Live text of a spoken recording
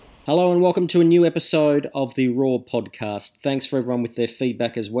Hello and welcome to a new episode of the Raw podcast. Thanks for everyone with their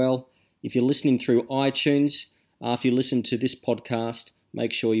feedback as well. If you're listening through iTunes, after you listen to this podcast,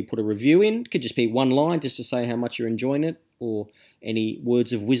 make sure you put a review in. It could just be one line just to say how much you're enjoying it or any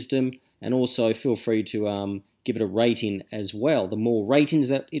words of wisdom. And also feel free to give it a rating as well. The more ratings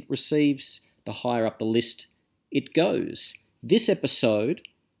that it receives, the higher up the list it goes. This episode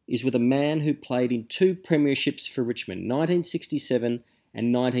is with a man who played in two premierships for Richmond, 1967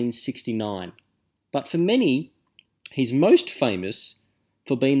 and 1969. But for many, he's most famous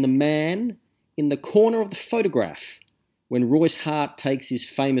for being the man in the corner of the photograph when Royce Hart takes his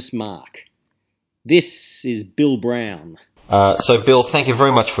famous mark. This is Bill Brown. So, Bill, thank you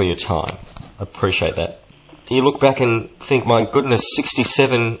very much for your time. I appreciate that. Do you look back and think, my goodness,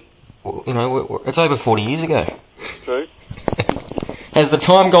 67, it's over 40 years ago. True. Has the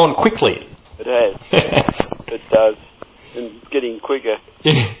time gone quickly? It has. It does. And getting quicker.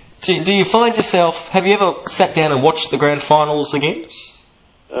 Yeah. Do you find yourself, have you ever sat down and watched the grand finals again?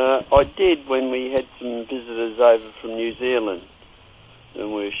 I did when we had some visitors over from New Zealand,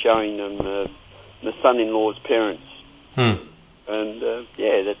 and we were showing them my son-in-law's parents. And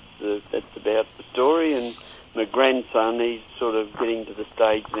that's about the story. And my grandson, he's sort of getting to the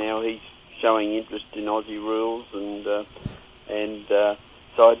stage now. He's showing interest in Aussie rules, and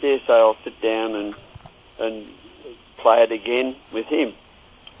so I dare say I'll sit down and play it again with him.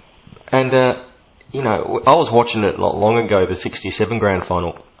 And, I was watching it not long ago, the 67 grand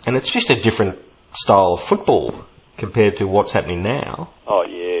final, and it's just a different style of football compared to what's happening now. Oh,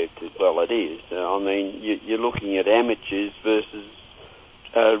 yeah, well, it is. You're looking at amateurs versus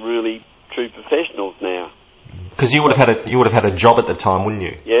really true professionals now. Because you would have had a job at the time, wouldn't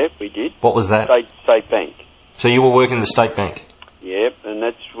you? Yeah, we did. What was that? State Bank. So you were working in the State Bank? Yep, and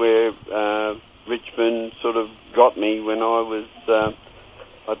that's where Richmond sort of got me when I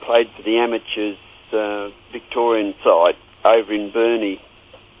played for the amateurs Victorian side over in Burnie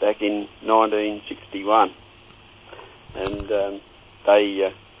back in 1961, and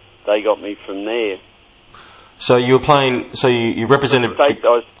they got me from there. So you were playing. So you represented. I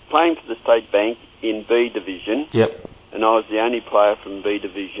was playing for the State Bank in B Division. Yep. And I was the only player from B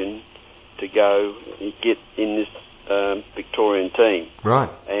Division to go and get in this Victorian team. Right.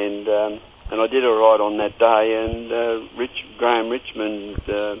 And I did all right on that day, and Graham Richmond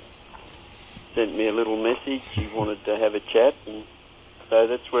sent me a little message. He wanted to have a chat, and so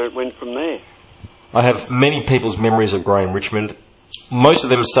that's where it went from there. I have many people's memories of Graham Richmond. Most of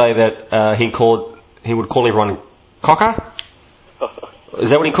them say that he would call everyone cocker. Is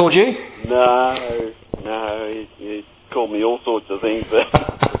that what he called you? No, he called me all sorts of things, but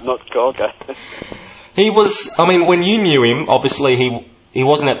not cocker. He was, when you knew him, obviously he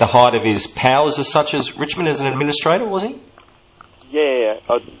wasn't at the height of his powers as such as Richmond as an administrator, was he? Yeah,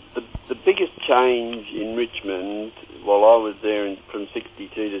 the biggest change in Richmond while I was there from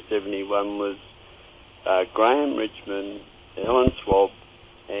 62 to 71 was Graham Richmond, Alan Swab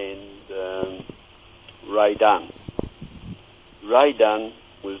and Ray Dunn. Ray Dunn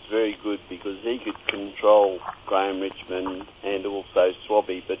was very good because he could control Graham Richmond and also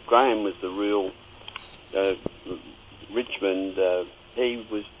Swabby, but Graham was the real Richmond. He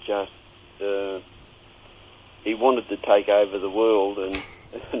was just he wanted to take over the world, and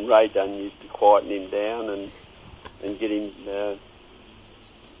Ray Dunn used to quieten him down and get him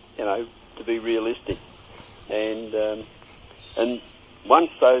to be realistic. And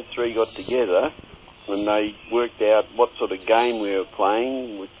once those three got together, when they worked out what sort of game we were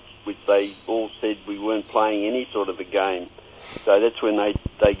playing, which they all said we weren't playing any sort of a game. So that's when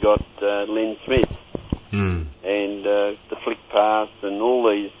they got Len Smith and the flick pass and all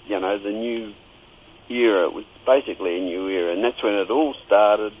these, the new era. It was basically a new era, and that's when it all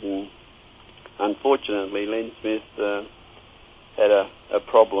started. And unfortunately, Len Smith had a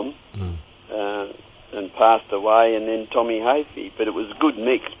problem and passed away, and then Tommy Hafey. But it was a good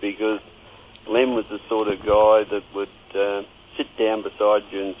mix because Len was the sort of guy that would sit down beside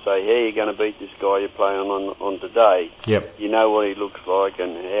you and say, "How are you going to beat this guy you're playing on today? Yep. You know what he looks like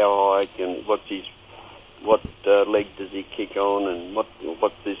and how high and what leg does he kick on and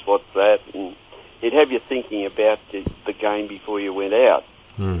what's this, what's that." And he'd have you thinking about the game before you went out.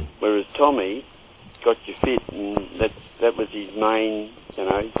 Whereas Tommy got you fit, and that was his main,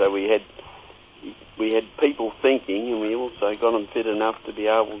 so we had people thinking, and we also got them fit enough to be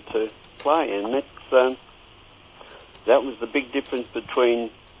able to play, and that was the big difference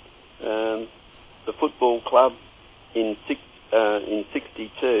between the football club in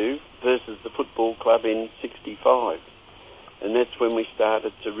 62 versus the football club in 65, and that's when we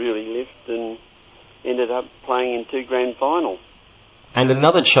started to really lift and ended up playing in two grand finals. And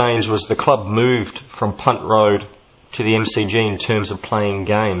another change was the club moved from Punt Road to the MCG in terms of playing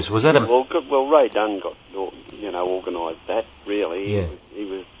games. Was that a... Well, Ray Dunn got, organised that, really. Yeah. He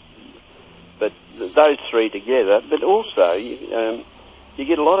was... But those three together, but also you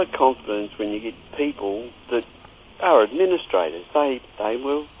get a lot of confidence when you get people that are administrators. They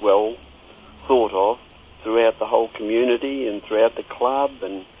were well thought of throughout the whole community and throughout the club,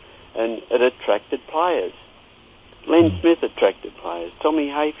 and it attracted players. Len Smith attracted players. Tommy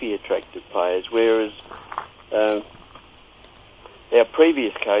Hafey attracted players, whereas our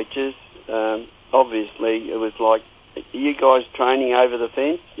previous coaches, obviously, it was like, you guys training over the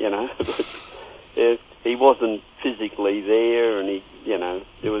fence, he wasn't physically there, and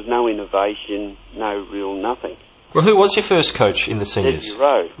there was no innovation, no real nothing. Well, who was your first coach in the seniors? Desi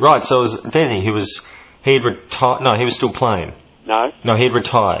Rowe. Right, so it was Desi. He'd retired. No, he was still playing. No, he'd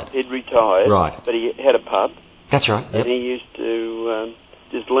retired. he'd retired. Right. But he had a pub. That's right. Yep. And he used to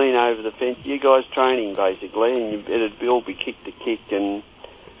just lean over the fence. You guys training, basically, and it'd all be kick to kick, and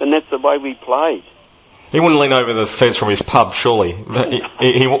that's the way we played. He wouldn't lean over the fence from his pub, surely.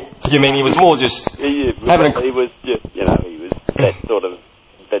 You mean he was more just He was just, he was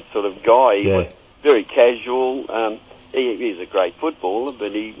that sort of guy. He was very casual. He's a great footballer,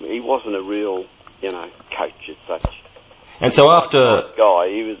 but he wasn't a real, coach as such. And so after...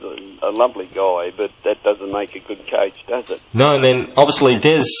 He was a lovely guy, but that doesn't make a good coach, does it? No, and then obviously at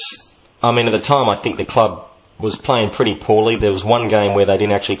the time I think the club was playing pretty poorly. There was one game where they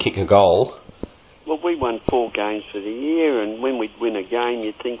didn't actually kick a goal. Well, we won 4 games for the year, and when we'd win a game,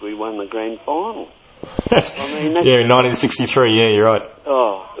 you'd think we won the grand final. In 1963, yeah, you're right.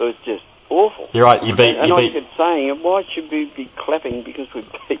 Oh, it was just awful. You're right, you beat... I kept saying, why should we be clapping because we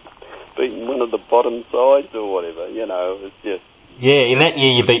beaten one of the bottom sides or whatever, it was just... Yeah, in that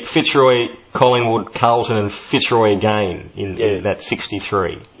year you beat Fitzroy, Collingwood, Carlton and Fitzroy again in that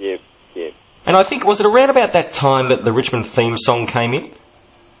 63. Yeah. And I think, was it around about that time that the Richmond theme song came in?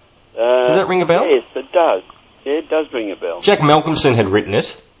 Does that ring a bell? Yes, it does. Yeah, it does ring a bell. Jack Malcolmson had written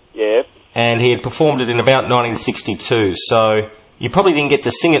it. Yeah. And he had performed it in about 1962, so you probably didn't get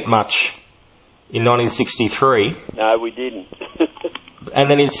to sing it much in 1963. No, we didn't.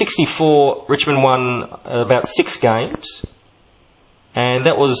 And then in 64, Richmond won about 6 games. And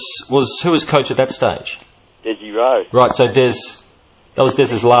that was who was coach at that stage? Desi Rowe. Right, so that was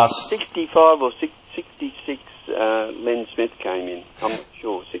Des's last... 65 or 66, Len Smith came in. I'm not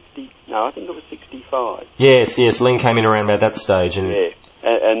sure. 60? No, I think it was 65. Yes, Len came in around about that stage. And yeah,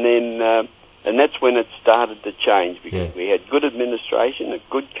 and then... and that's when it started to change, because we had good administration, a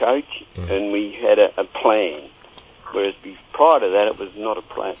good coach, and we had a plan. Whereas prior to that, it was not a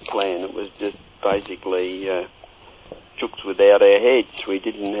plan. It was just basically chooks without our heads. We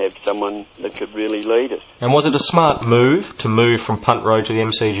didn't have someone that could really lead us. And was it a smart move to move from Punt Road to the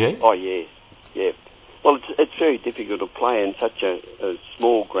MCG? Oh, yes. Yeah. Well, it's very difficult to play in such a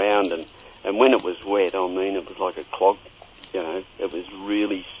small ground, and when it was wet, it was like a clog. It was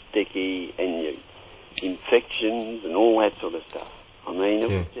really sticky, and infections and all that sort of stuff. It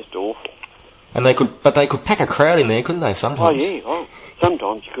was just awful. And they could pack a crowd in there, couldn't they, sometimes? Oh, yeah. Oh,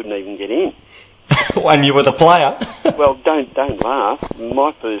 sometimes you couldn't even get in. And you were the player. Well, don't laugh.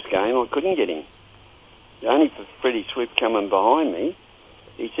 My first game, I couldn't get in. Only for Freddie Swift coming behind me.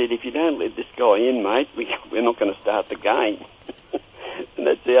 He said, if you don't let this guy in, mate, we're not going to start the game. And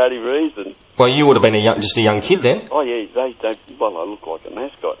that's the only reason. Well, you would have been just a young kid then. Oh, yeah. I look like a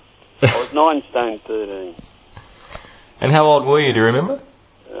mascot. I was 9 stone 13. And how old were you, do you remember?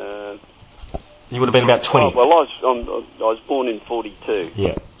 You would have been about 20. Oh, well, I was born in 42.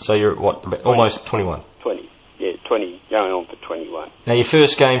 Yeah. So you're, almost 21? 20. Yeah, 20, going on for 21. Now, your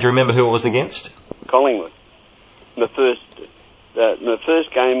first game, do you remember who it was against? Collingwood. My first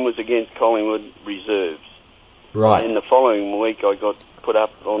game was against Collingwood reserves. Right. And the following week, I got put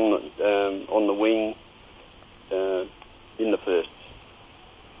up on the wing in the firsts.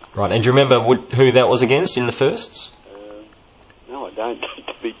 Right. And do you remember who that was against in the firsts? No, I don't,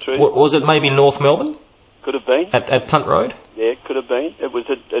 to be true. Was it maybe North Melbourne? Could have been. At Punt Road? Yeah, could have been. It was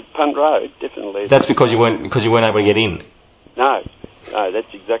at Punt Road, definitely. That's because you weren't able to get in? No,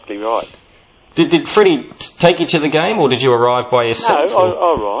 that's exactly right. Did Freddie take you to the game, or did you arrive by yourself? No,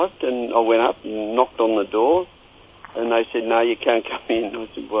 I arrived, and I went up and knocked on the door, and they said, no, you can't come in.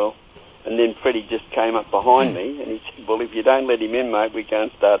 I said, well... And then Freddie just came up behind me, and he said, well, if you don't let him in, mate, we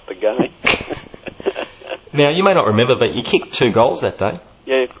can't start the game. Now, you may not remember, but you kicked 2 goals that day.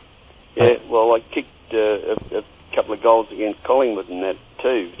 Yeah. Well, I kicked a couple of goals against Collingwood in that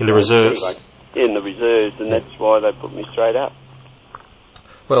too. In the reserves? Anyway, in the reserves, and that's why they put me straight up.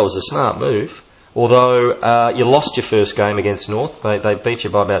 Well, it was a smart move. Although you lost your first game against North. They beat you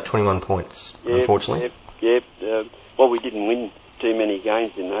by about 21 points, unfortunately. Yep. Well, we didn't win too many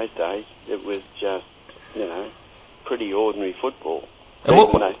games in those days. It was just, pretty ordinary football. And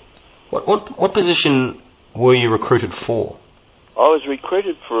what position were you recruited for? I was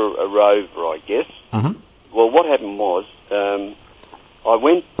recruited for a rover, I guess. Mm-hmm. Well, what happened was, I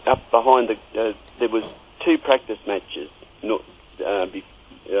went up behind there was 2 practice matches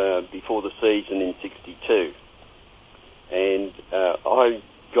before the season in '62, and I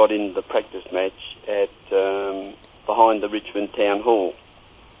got in the practice match at behind the Richmond Town Hall,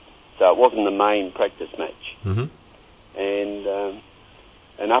 so it wasn't the main practice match. Mm-hmm.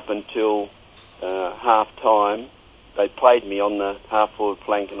 And up until half time, they played me on the half forward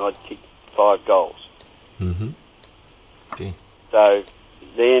flank, and I'd kicked 5 goals. Mm-hmm. Okay. So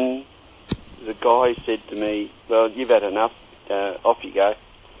then the guy said to me, "Well, you've had enough. Off you go."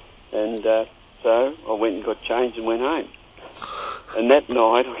 And so I went and got changed and went home. And that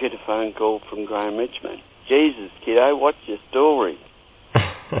night I get a phone call from Graham Richmond. "Jesus, kiddo, what's your story?"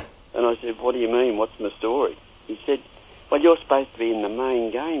 And I said, "What do you mean, what's my story?" He said, "Well, you're supposed to be in the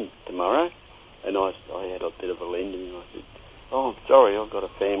main game tomorrow." And I had a bit of a lend, and I said, "Oh, I'm sorry, I've got a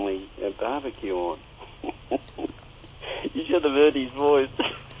family barbecue on." You should have heard his voice.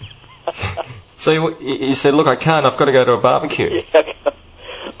 So you said, "Look, I can't. I've got to go to a barbecue." Yeah,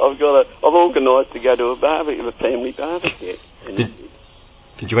 I've organised to go to a family barbecue.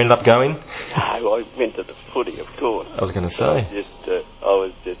 Did you end up going? No, I went to the footy, of course. I was going to say. I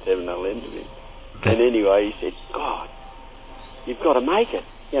was just having a lend of him. And anyway, he said, "God, you've got to make it."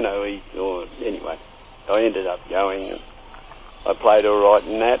 Anyway, I ended up going, and I played all right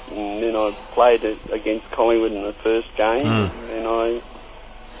in that, and then I played against Collingwood in the first game, and I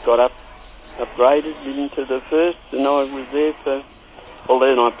got upgraded into the first, and I was there for. Well,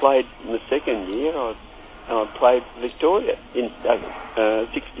 then I played in the second year. I played Victoria in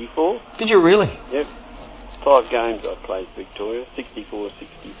 '64. Did you really? Yep, 5 games I played Victoria, 64,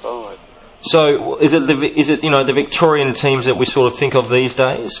 65. So is it the Victorian teams that we sort of think of these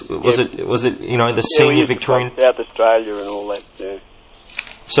days? Was it the senior Victorian? South Australia and all that. Yeah.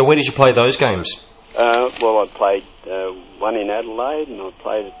 So where did you play those games? Well, I played one in Adelaide, and I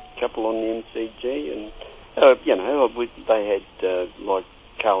played a couple on the MCG, and they had like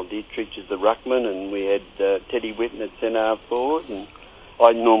Carl Dietrich as the ruckman, and we had Teddy Whitten at centre forward, and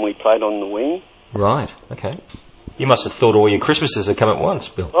I normally played on the wing. Right. Okay. You must have thought all your Christmases had come at once,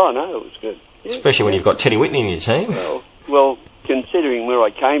 Bill. Oh no, it was good. Yeah, especially when you've got Teddy Whitney in your team. Well, considering where I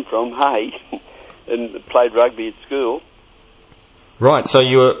came from, and played rugby at school. Right. So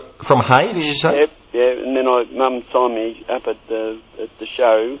you were from Hay, did you say? Yep. Yeah, and then Mum signed me up at the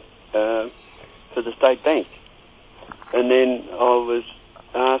show for the State Bank, and then I was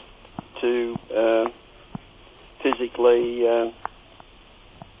asked to physically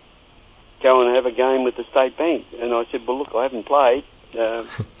go and have a game with the State Bank, and I said, "Well, look, I haven't played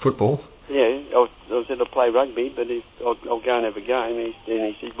football." Yeah, I said I play rugby, but I'll go and have a game. And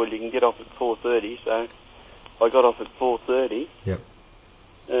he said, "Well, you can get off at 4:30." So I got off at 4:30. Yep.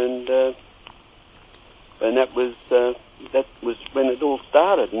 And that was when it all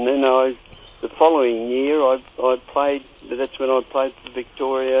started. And then the following year I played. That's when I played for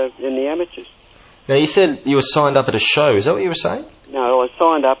Victoria in the amateurs. Now you said you were signed up at a show. Is that what you were saying? No, I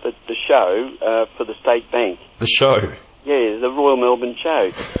signed up at the show for the State Bank. The show? Yeah, the Royal Melbourne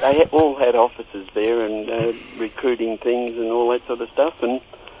Show. They all had offices there and recruiting things and all that sort of stuff. And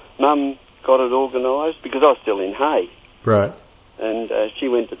Mum got it organised because I was still in Hay. Right. And she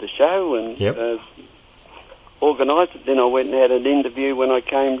went to the show and organised it. Then I went and had an interview when I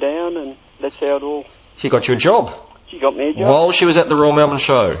came down, and that's how it all... She got you a job? She got me a job. While she was at the Royal Melbourne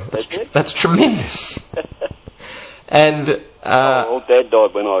Show? That's it. That's tremendous. And... well, Dad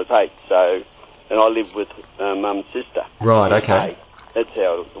died when I was 8, so... And I lived with Mum's sister. Right, okay. That's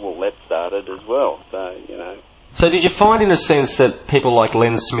how all that started as well, so, you know. So did you find in a sense that people like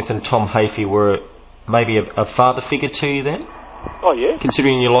Len Smith and Tom Hafey were maybe a father figure to you then? Oh, yeah.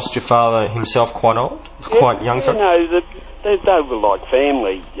 Considering you lost your father himself quite old? Quite young, sorry? You know, they were like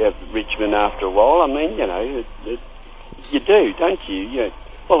family, Richmond, after a while. I mean, you know, you do, don't you?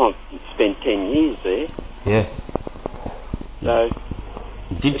 Well, I spent 10 years there. Yeah. So...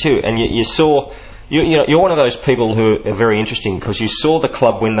 You did too, and you saw... You're one of those people who are very interesting because you saw the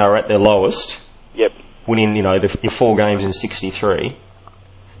club when they were at their lowest. Yep. Winning, your 4 games in 63.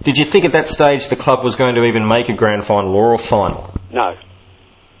 Did you think at that stage the club was going to even make a grand final or a final? No.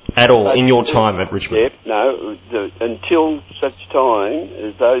 At all, in your time at Richmond? Yep, no. Until such time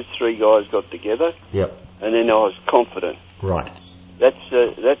as those 3 guys got together. Yep. And then I was confident. Right.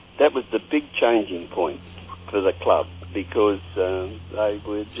 that was the big changing point for the club, because they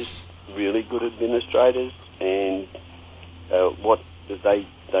were just really good administrators, and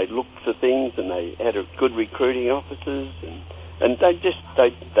they looked for things, and they had good recruiting officers, and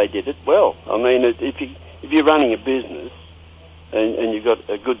they did it well. I mean, if you're running a business and you've got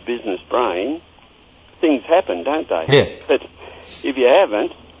a good business brain, things happen, don't they? Yeah. But if you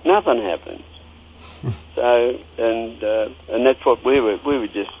haven't, nothing happens. So, and that's what we were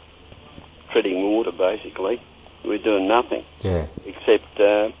just treading water, basically. We were doing nothing. Yeah. Except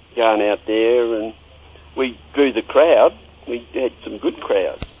going out there, and we drew the crowd. We had some good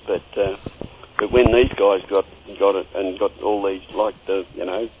crowds, but when these guys got it and got all these, like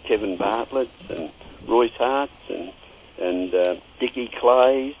Kevin Bartlett's and Royce Hart's and Dickie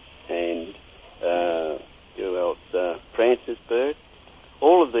Clays and who else? Francis Burt.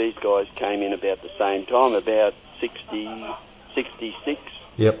 All of these guys came in about the same time, about 60, 66.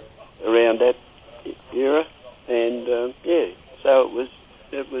 Yep. Around that era, and so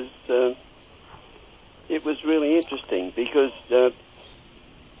it was really interesting, because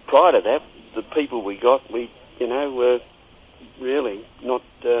prior to that, the people we got, were really not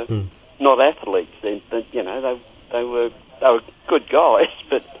athletes. They were good guys,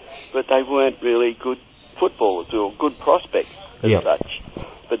 but they weren't really good footballers or good prospects as such.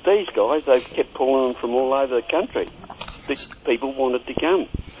 But these guys, they kept pulling them from all over the country. These people wanted to come.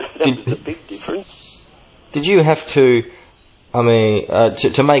 That was a big difference. Did you have to,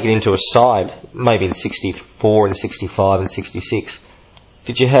 to make it into a side, maybe in 64 and 65 and 66,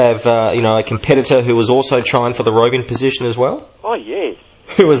 did you have, a competitor who was also trying for the roving position as well? Oh, yes.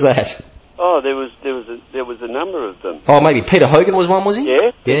 Who was that? Oh, there was a number of them. Oh, maybe Peter Hogan was one, was he?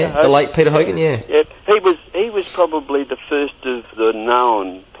 Yeah. Yeah, the late Peter Hogan, yeah. Yeah, he was probably the first of the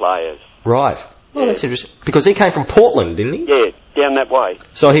known players. Right. Oh, that's interesting. Because he came from Portland, didn't he? Yeah, down that way.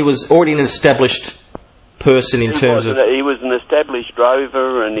 So he was already an established person in terms of... He was an established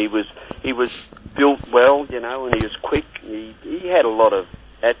rover, and he was built well, and he was quick. He had a lot of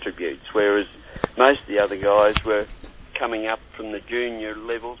attributes, whereas most of the other guys were coming up from the junior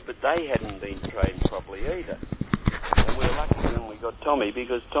levels, but they hadn't been trained properly either. And we were lucky when we got Tommy,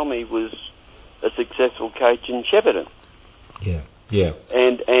 because Tommy was a successful coach in Shepparton. Yeah, yeah.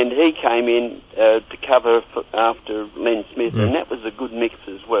 And he came in to cover after Len Smith, and that was a good mix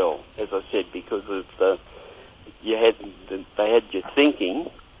as well, as I said, because of they had you thinking,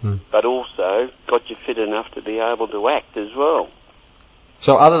 but also got you fit enough to be able to act as well.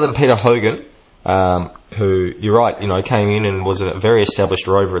 So other than Peter Hogan, who, you're right, came in and was a very established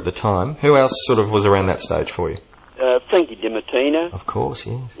rover at the time, who else sort of was around that stage for you? Frankie DiMartino. Of course,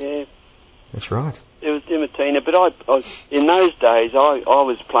 yes. Yeah. That's right. It was DiMartino, but I in those days, I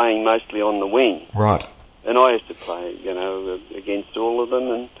was playing mostly on the wing. Right. And I used to play, against all of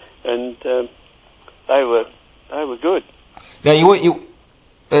them, and they were good. Now,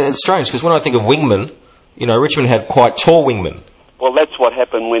 it's strange, because when I think of wingmen, Richmond had quite tall wingmen. Well, that's what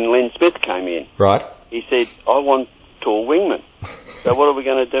happened when Len Smith came in. Right. He said, I want tall wingmen. So what are we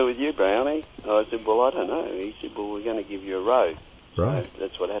going to do with you, Brownie? I said, well, I don't know. He said, well, we're going to give you a road. Right. So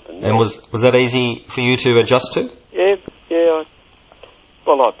that's what happened. And was that easy for you to adjust to? Yeah.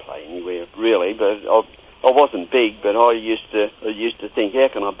 I'd play anywhere, really, but I wasn't big, but I used to think, how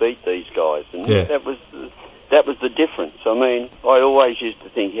can I beat these guys? And that was the difference. I mean, I always used to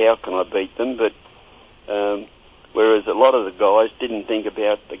think, how can I beat them? But whereas a lot of the guys didn't think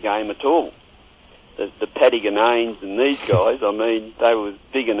about the game at all. The Paddy Gananes and these guys, I mean, they were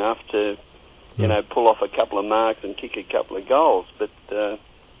big enough to, pull off a couple of marks and kick a couple of goals. But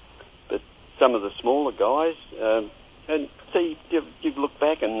some of the smaller guys, and see, you look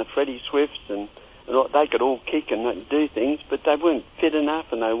back and the Freddie Swifts and they could all kick and do things, but they weren't fit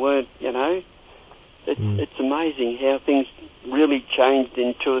enough, and they weren't, It's amazing how things really changed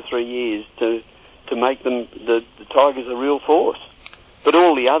in 2 or 3 years to make them the Tigers a real force. But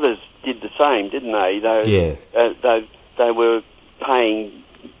all the others did the same, didn't they? They were paying,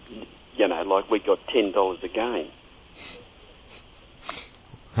 like we got $10 a game.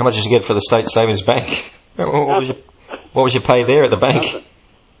 How much did you get for the State Savings Bank? What was your pay there at the bank?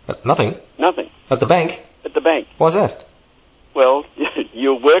 Nothing. Nothing? At the bank? At the bank. Why's that? Well,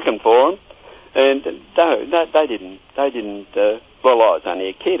 you're working for them, and no, they didn't. Well, I was only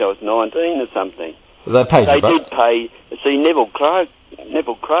a kid. I was 19 or something. They paid you, They did pay. See, Neville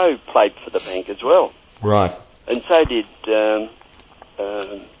Crowe played for the bank as well. Right. And so did.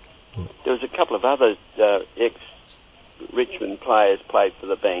 There was a couple of other ex-Richmond players played for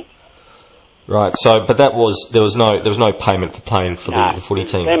the bank. Right. So, but there was no payment for playing for the footy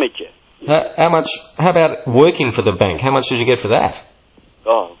team. Amateur. How about working for the bank? How much did you get for that?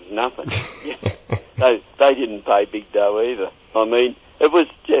 Oh, it was nothing. They didn't pay big dough either. I mean, it was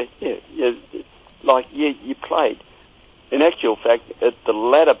like you played. In actual fact, at the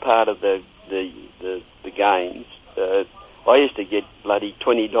latter part of the games, I used to get bloody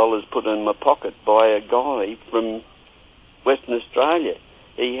 $20 put in my pocket by a guy from Western Australia.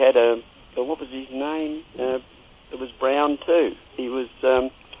 He had what was his name? It was Brown too. He was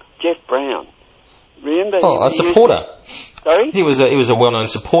Jeff Brown. Remember? Oh, a supporter. Sorry? He was a well-known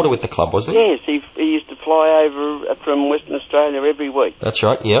supporter with the club, wasn't he? Yes, he used to fly over from Western Australia every week. That's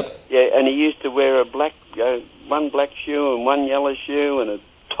right. Yep. Yeah, and he used to wear a one black shoe and one yellow shoe and a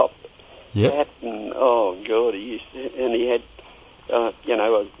top hat, and oh god, he had a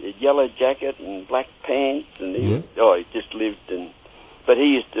yellow jacket and black pants, and he just lived in. But he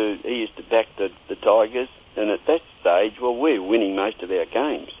used to back the Tigers, and at that stage, well, we were winning most of our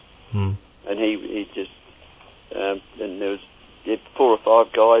games, and he just and there was 4 or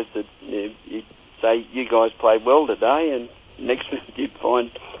 5 guys that he'd say, you guys played well today, and next minute you'd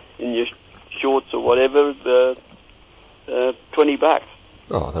find in your shorts or whatever $20.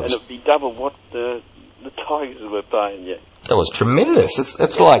 Oh, and it'd be double what the Tigers were paying you. That was tremendous.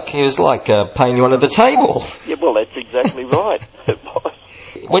 It's like he was paying you under the table. Yeah, well, that's exactly right. It was.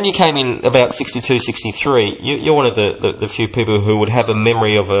 When you came in about 62, 63, you're one of the few people who would have a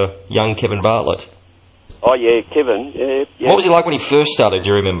memory of a young Kevin Bartlett. Oh yeah, Kevin. Yeah. What was he like when he first started? Do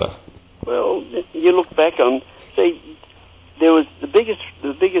you remember? Well, you look back on. See, there was the biggest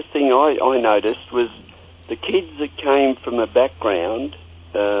thing I noticed was the kids that came from a background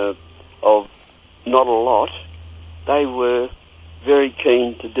of not a lot. They were very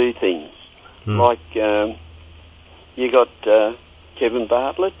keen to do things. Like you got Kevin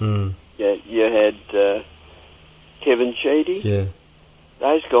Bartlett. Yeah, you had Kevin Sheedy. Yeah.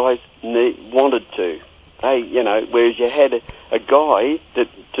 Those guys wanted to. Whereas you had a guy that,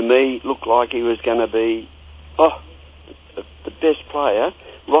 to me, looked like he was going to be, the best player,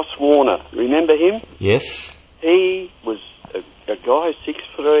 Ross Warner. Remember him? Yes. He was a guy,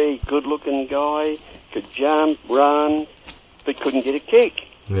 6'3", good-looking guy, could jump, run, but couldn't get a kick.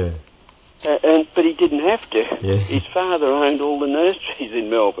 Yeah. But he didn't have to. Yeah. His father owned all the nurseries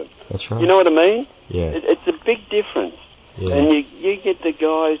in Melbourne. That's right. You know what I mean? Yeah. It's a big difference. Yeah. And you get the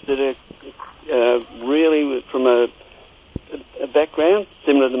guys that are really from a background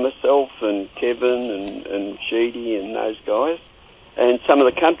similar to myself and Kevin and Sheedy and those guys, and some of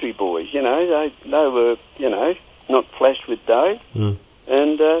the country boys. They were not flash with dough, and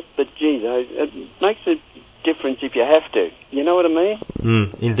but gee, it makes a difference if you have to. You know what I mean?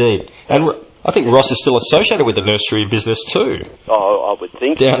 Indeed. And I think Ross is still associated with the nursery business too. Oh, I would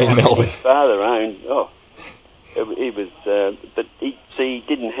think down in Melbourne. His father owned. He was, but he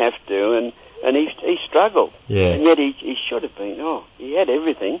didn't have to, and he struggled. Yeah. And yet he should have been. He had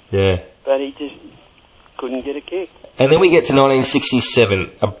everything. Yeah. But he just couldn't get a kick. And then we get to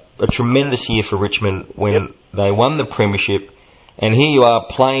 1967, a tremendous year for Richmond when they won the premiership, and here you are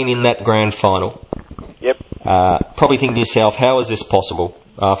playing in that grand final. Yep. Probably thinking to yourself, how is this possible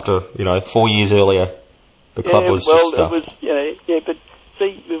after 4 years earlier the club was just stuck? It was, but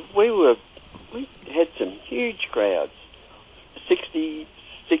see, we had some huge crowds,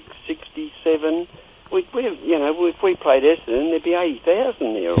 66, 67. If we played Essendon, there'd be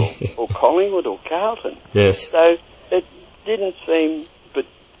 80,000 there, or Collingwood or Carlton. Yes. So it didn't seem, but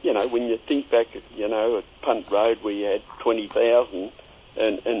when you think back at Punt Road where you had 20,000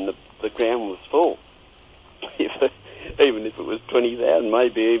 and the ground was full, even if it was 20,000,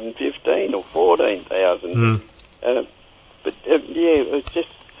 maybe even 15 or 14,000. But it was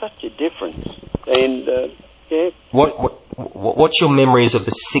just such a difference. And What's your memories of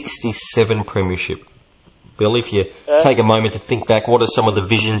the 67 premiership, Bill? If you take a moment to think back, what are some of the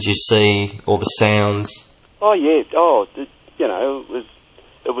visions you see, or the sounds? Oh yeah, it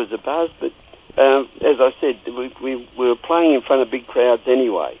was a buzz. But as I said, we were playing in front of big crowds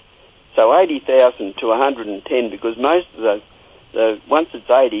anyway. So 80,000 to 110, because most of once it's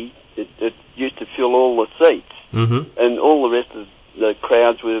 80, it used to fill all the seats, and all the rest of the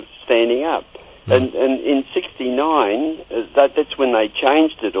crowds were standing up. And in 69, that's when they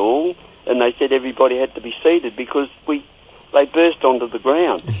changed it all, and they said everybody had to be seated because they burst onto the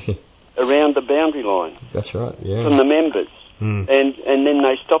ground around the boundary line. That's right, yeah. From the members. And then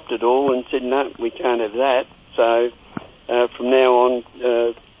they stopped it all and said, no, we can't have that. So from now on,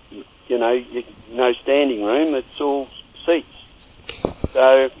 no standing room, it's all seats.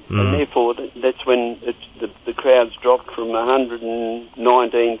 So, and therefore, that's when the crowds dropped from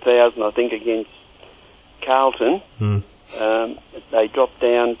 119,000, I think, against Carlton. They dropped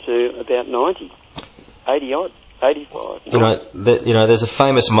down to about 80 odd. 85. There's a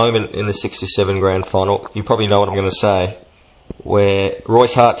famous moment in the 67 grand final. You probably know what I'm going to say, where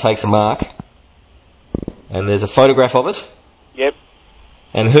Royce Hart takes a mark, and there's a photograph of it. Yep.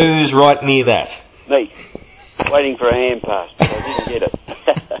 And who's right near that? Me. Waiting for a hand pass, but I didn't get it.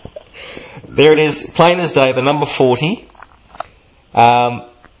 There it is, plain as day, the number 40.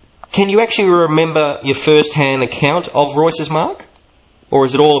 Can you actually remember your first-hand account of Royce's mark? Or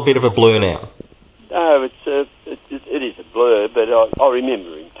is it all a bit of a blur now? No, it is a blur, but I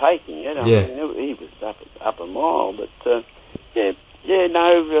remember him taking it. I mean, he was up a mile, but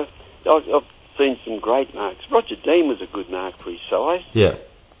I've seen some great marks. Roger Dean was a good mark for his size. Yeah.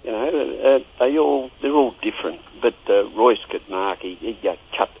 They're all different, but Royce could mark. He got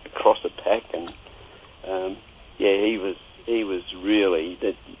cut across the pack, and he was really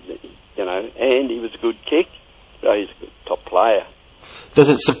and he was a good kick. So he's a good top player. Did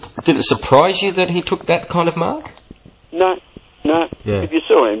it surprise you that he took that kind of mark? No. Yeah. If you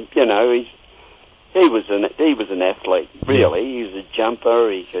saw him, he was an athlete. Really, he was a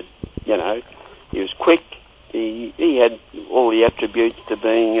jumper. He could, he was quick. He had all the attributes to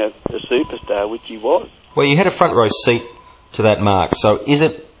being a superstar, which he was. Well, you had a front row seat to that mark. So is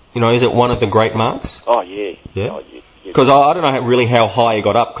it one of the great marks? Oh yeah. Yeah. Oh, yeah. Because I don't know really how high he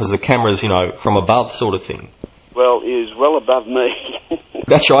got up, because the camera's, from above sort of thing. Well, he was well above me.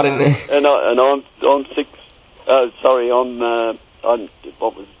 That's right, isn't it? And I'm 6. I'm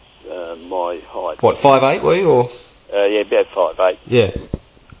what was my height? What, 5'8" were you, or? Yeah, about 5'8". Yeah.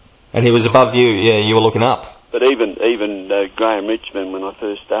 And he was above you. Yeah, you were looking up. But even Graham Richmond, when I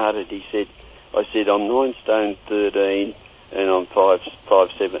first started, I said I'm 9 stone 13 and I'm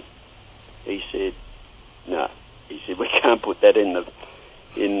 5'7". He said, no. He said, we can't put that in the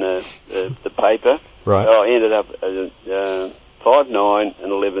paper. Right. So I ended up 5'9"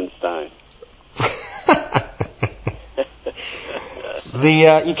 and 11 stone.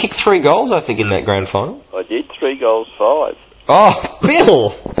 You kicked 3 goals, I think, in that grand final. I did. 3 goals, 5. Oh,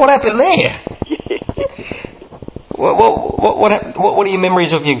 Bill! What happened there? Yeah. What are your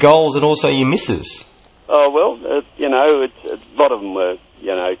memories of your goals and also your misses? Oh, well, a lot of them were,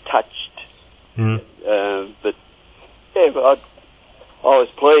 touched. Mm. But, yeah, I was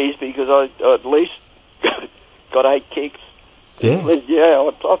pleased because I at least got 8 kicks. Yeah. Yeah,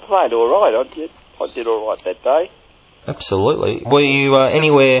 I played all right. I did all right that day. Absolutely. Were you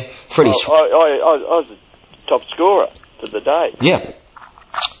anywhere, Freddie? I was the top scorer for the day. Yeah.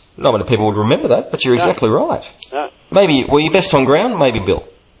 Not many people would remember that, but you're exactly right. No. Maybe, were you best on ground? Maybe, Bill?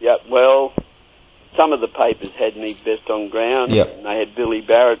 Yeah, well, some of the papers had me best on ground. Yep. And they had Billy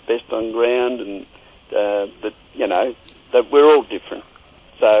Barrett best on ground, and but we're all different.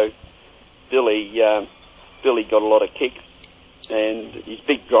 So Billy got a lot of kicks, and his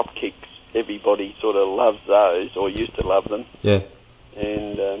big drop kicks, everybody sort of loves those, or used to love them. Yeah.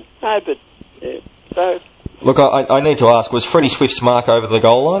 And so. Look, I need to ask, was Freddie Swift's mark over the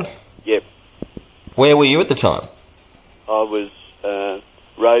goal line? Yep. Where were you at the time? I was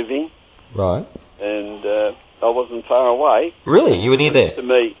roving. Right. And I wasn't far away. Really? You were near there? To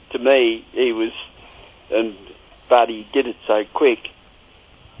me, he was, but he did it so quick.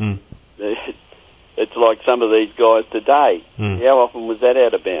 Hmm. It's like some of these guys today. How often was that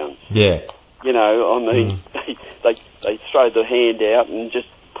out of bounds? Yeah. They throw the hand out and just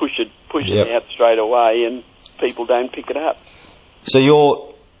push it out straight away, and people don't pick it up. So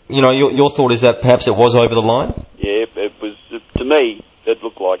your thought is that perhaps it was over the line? Yeah, it was. To me, it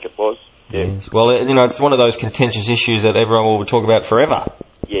looked like it was. Yeah. Yes. Well, it's one of those contentious issues that everyone will talk about forever.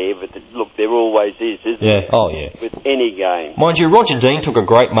 Yeah, but look, there always is, isn't it? Yeah. Oh, yeah. With any game. Mind you, Roger Dean took a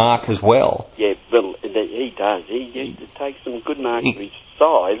great mark as well. Yeah, well, he does. He takes some good marks for his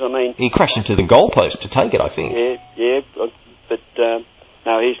size. I mean, he crashed into the goalpost to take it, I think. Yeah, but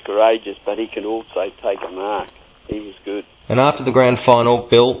no, he's courageous, but he can also take a mark. He was good. And after the grand final,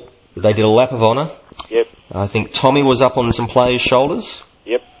 Bill, they did a lap of honour. Yep. I think Tommy was up on some players' shoulders.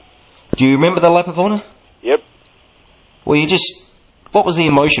 Yep. Do you remember the lap of honour? Yep. What was the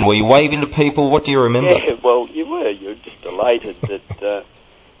emotion? Were you waving to people? What do you remember? Yeah, well, you were. You were just elated that,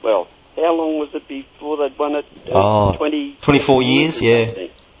 how long was it before they'd won it? 24 years, yeah.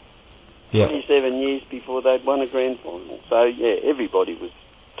 27 years before they'd won a grand final. So, yeah, everybody was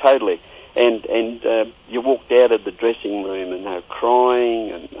totally... And you walked out of the dressing room and they were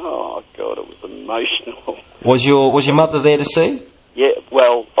crying and, oh, God, it was emotional. Was your mother there to see? Yeah,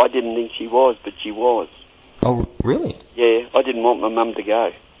 well, I didn't think she was, but she was. Oh, really? Yeah, I didn't want my mum to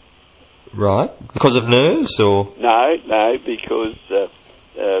go. Right. Because of nerves, or...? No, because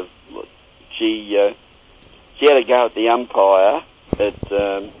she had to go at the umpire at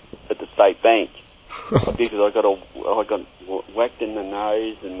the State Bank. because I got whacked in the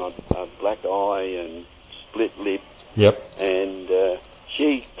nose and my black eye and split lip. Yep. And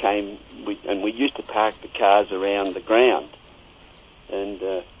she came, and we used to park the cars around the ground. And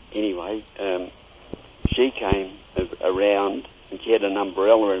anyway, she came around and she had an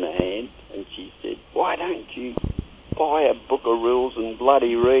umbrella in her hand, and she said, "Why don't you buy a book of rules and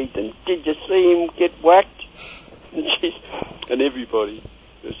bloody read? And did you see him get whacked?" And everybody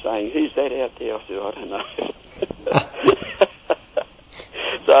was saying, "Who's that out there?" I said, "I don't know."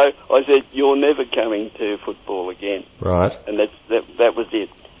 So I said, "You're never coming to football again." Right. And that was it.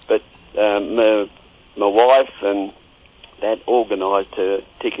 But my wife and that organised her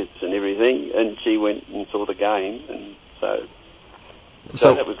tickets and everything, and she went and saw the game, and so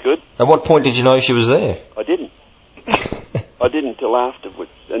that was good. At what point did you know she was there? I didn't. I didn't till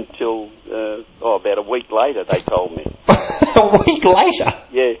afterwards, until about a week later they told me. A week later?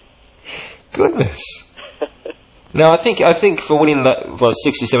 Yeah. Goodness. No, I think for winning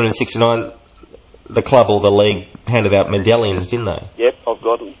 67 and 69, the club or the league handed out medallions, didn't they? Yep, I've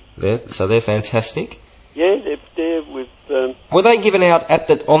got them. So they're fantastic. Yeah, they're with. Were they given out at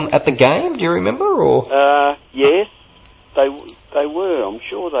the game? Do you remember, or? Yes, they were. I'm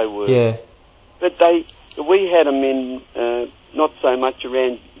sure they were. Yeah. But we had them in not so much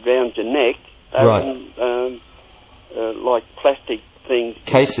around your neck. Right. Like plastic things.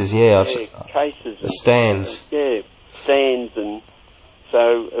 Cases, yeah. Cases. The stands. Stands, and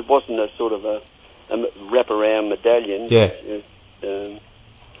so it wasn't a sort of a wraparound medallion. Yeah.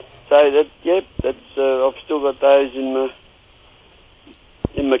 So that's I've still got those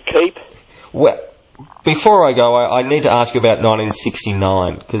in my keep. Well, before I go, I need to ask you about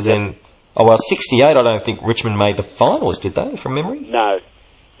 1969, because then, 68. I don't think Richmond made the finals, did they? From memory? No,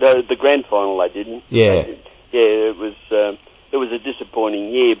 the grand final they didn't. Yeah. It was a disappointing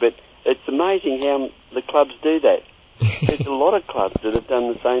year, but it's amazing how the clubs do that. There's a lot of clubs that have done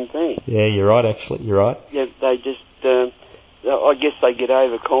the same thing. Yeah, you're right. Actually, you're right. Yeah, they just. I guess they get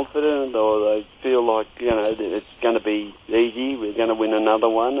overconfident, or they feel like, it's going to be easy, we're going to win another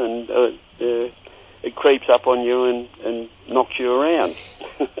one, and it creeps up on you and knocks you around.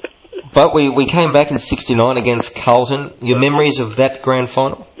 But we came back in 69 against Carlton. Your memories of that grand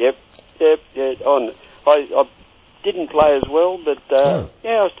final? Yep. I didn't play as well, but I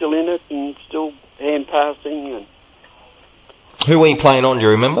was still in it and still hand passing. And who were you playing on, do you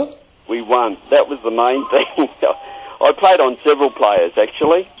remember? We won. That was the main thing. I played on several players,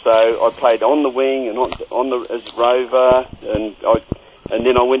 actually. So I played on the wing and as rover, and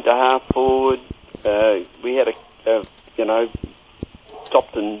then I went to half forward. We had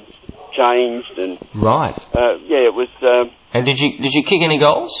stopped and changed, and right. It was. And did you kick any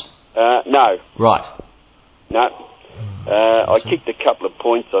goals? No. Right. No. I kicked a couple of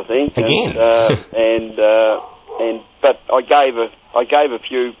points, I think. Again. But I gave a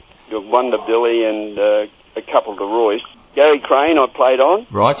few, one to Billy and a couple to Royce. Gary Crane I played on.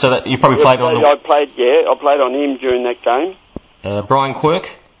 Right, so that you probably played on. I played on him during that game. Brian Quirk.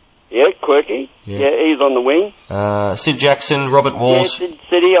 Yeah, Quirky. Yeah, he's on the wing. Sid Jackson, Robert Walls. Yeah,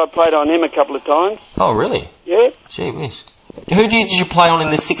 Siddy, I played on him a couple of times. Oh, really? Yeah. Gee whiz. Who did you play on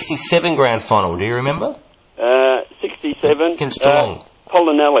in the 67 grand final? Do you remember? 67. Against Geelong.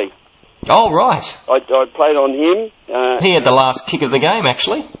 Polinelli. Oh, right. I played on him. He had the last kick of the game,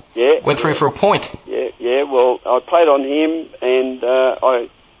 actually. Yeah. Went through for a point. Yeah. Well, I played on him, and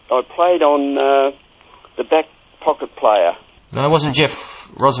I played on the back pocket player. No, it wasn't Jeff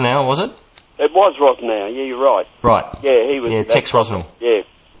Rosnow, was it? It was Rosnow. Yeah, you're right. Right. Yeah, he was. Yeah, Tex Rosnow. Yeah.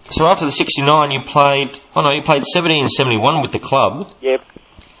 So after the 69, you played 70 and 71 with the club. Yep.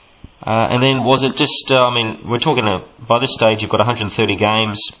 And then was it just? We're talking by this stage you've got 130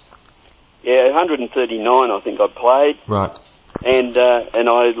 games. Yeah, 139 I think I played. Right. And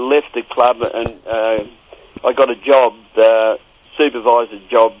I left the club and I got a job, supervisor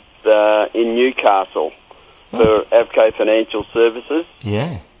job in Newcastle for Avco Financial Services.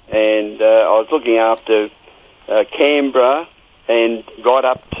 Yeah. And I was looking after Canberra and right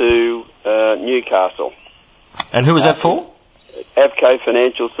up to Newcastle. And who was that for? Avco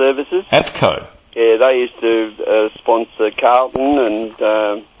Financial Services. Avco? Yeah, they used to sponsor Carlton and...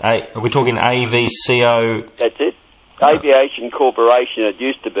 are we talking AVCO? That's it. Aviation Corporation it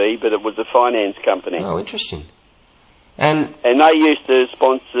used to be, but it was a finance company. Oh, interesting. And they used to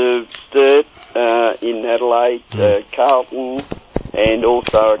sponsor Sturt in Adelaide, Carlton, and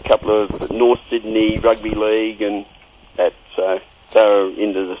also a couple of North Sydney Rugby League and that. So they were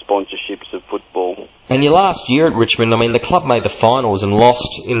into the sponsorships of football. And your last year at Richmond, the club made the finals and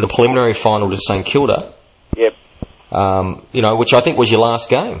lost in the preliminary final to St Kilda. Yep. Which I think was your last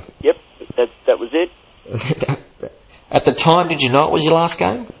game. Yep, that was it. At the time, did you know it was your last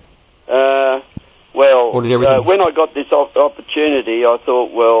game? Well, Or did everything... when I got this opportunity, I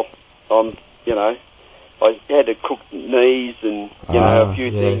thought, well, I had to cook knees and, a few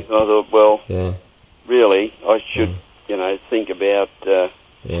things. And I thought, well, really, I should, think about the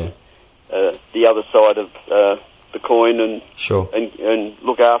other side of the coin and and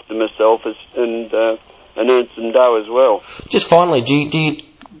look after myself and earn some dough as well. Just finally,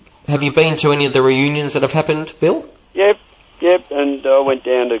 have you been to any of the reunions that have happened, Bill? Yep, and I went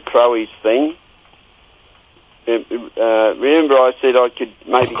down to Crowy's thing. Remember, I said I could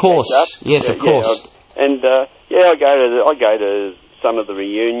maybe. Of course, catch up? yes, of course. I go to some of the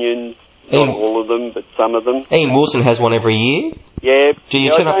reunions. Not all of them, but some of them. Ian Wilson has one every year. Yeah. Do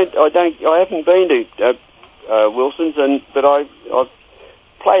you I haven't been to Wilson's, but I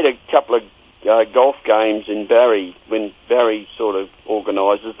played a couple of golf games in Barry when Barry sort of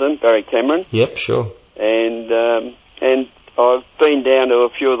organises them. Barry Cameron. Yep, sure. And I've been down to a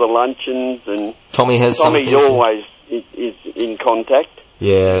few of the luncheons, and Tommy's always is in contact.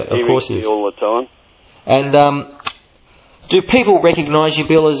 Yeah, of course he is. All the time. And do people recognise you,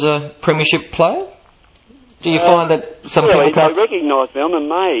 Bill, as a premiership player? Do you find that some people can't... They recognise me. I'm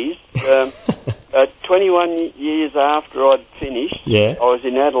amazed. 21 years after I'd finished, I was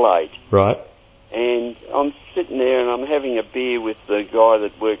in Adelaide. Right. And I'm sitting there and I'm having a beer with the guy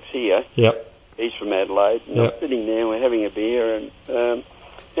that works here. Yep. He's from Adelaide. And I'm sitting there and we're having a beer, and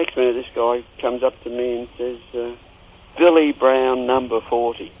next minute this guy comes up to me and says, Billy Brown, number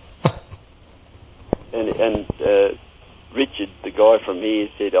 40. and Richard, the guy from here,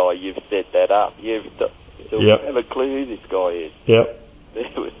 said, "Oh, you've set that up. You have a clue who this guy is." Yep.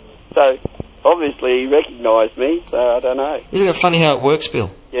 So obviously he recognised me. So I don't know. Isn't it funny how it works, Bill?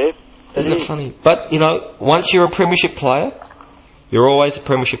 Yeah. Isn't it funny? But once you're a premiership player, you're always a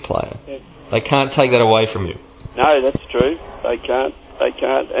premiership player. Yeah. They can't take that away from you. No, that's true. They can't.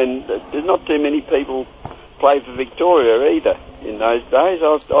 And there's not too many people play for Victoria either in those days.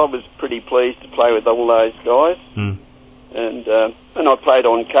 I was pretty pleased to play with all those guys. Mm. And I played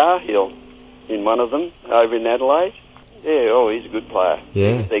on Cahill in one of them over in Adelaide. Yeah, he's a good player.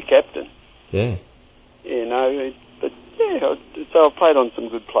 Yeah. He's their captain. Yeah. So I played on some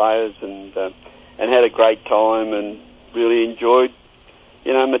good players and had a great time and really enjoyed,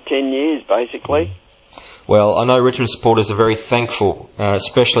 my 10 years basically. Well, I know Richmond supporters are very thankful,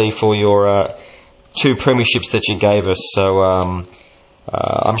 especially for your 2 premierships that you gave us. So I'm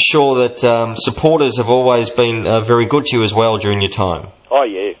sure that supporters have always been very good to you as well during your time. Oh,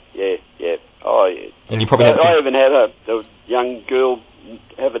 yeah. Oh, yeah. And you probably had I even had a young girl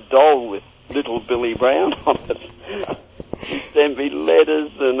have a doll with little Billy Brown on it. She sent me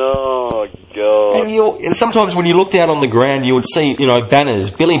letters and, oh, God. And sometimes when you looked out on the ground, you would see, banners,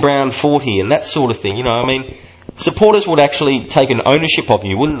 Billy Brown 40 and that sort of thing. Supporters would actually take an ownership of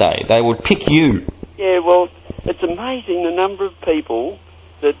you, wouldn't they? They would pick you. Yeah, well, it's amazing the number of people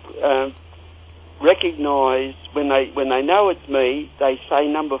that recognise when they know it's me, they say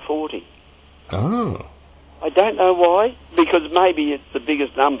number 40. Oh. I don't know why, because maybe it's the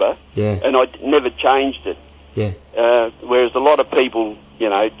biggest number, and I never changed it. Yeah. Whereas a lot of people,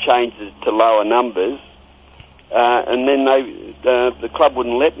 changed it to lower numbers, and then the club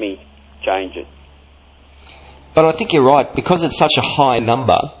wouldn't let me change it. But I think you're right, because it's such a high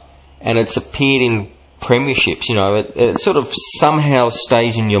number, and it's appeared in premierships, it sort of somehow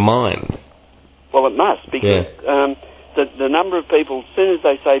stays in your mind. Well, it must, because the number of people, as soon as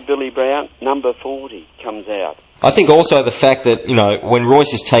they say Billy Brown, number 40 comes out. I think also the fact that, when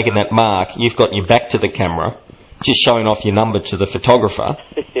Royce has taken that mark, you've got your back to the camera, just showing off your number to the photographer.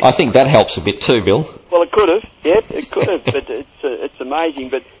 I think that helps a bit too, Bill. Well, it could have, it could have, but it's amazing.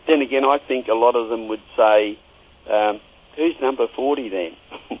 But then again, I think a lot of them would say, who's number 40 then?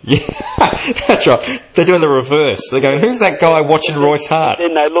 Yeah, that's right. They're doing the reverse. They're going, who's that guy watching Royce Hart?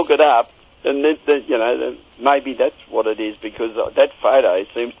 Then they look it up, and maybe that's what it is, because that photo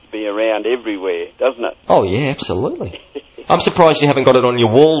seems to be around everywhere, doesn't it? Oh, yeah, absolutely. I'm surprised you haven't got it on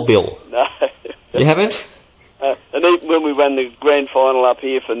your wall, Bill. No. You haven't? And even when we won the grand final up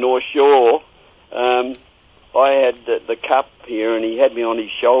here for North Shore, I had the cup here, and he had me on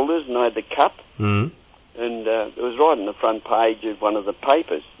his shoulders, and I had the cup. Mm. And it was right on the front page of one of the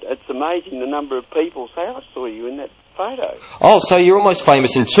papers. It's amazing the number of people say, I saw you in that photo. Oh, so you're almost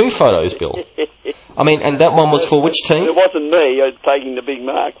famous in 2 photos, Bill. I mean, and that one was for which team? It wasn't me. I was taking the big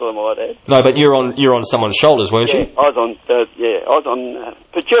marks, I might add. No, but you're on someone's shoulders, weren't you? I was on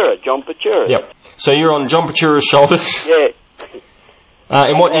Patura, John Patura. Yep. So you're on John Patura's shoulders? Yeah.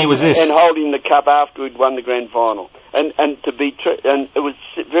 In what year was this? And holding the cup after we'd won the grand final. And to be and it was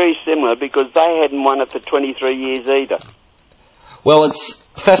very similar because they hadn't won it for 23 years either. Well, it's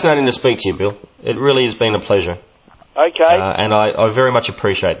fascinating to speak to you, Bill. It really has been a pleasure. Okay. And I very much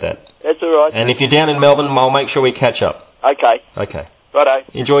appreciate that. That's all right. And if you're down in Melbourne, I'll make sure we catch up. Okay. Okay.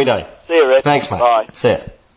 Righto. Enjoy your day. See you, Red. Thanks, mate. Bye. See ya.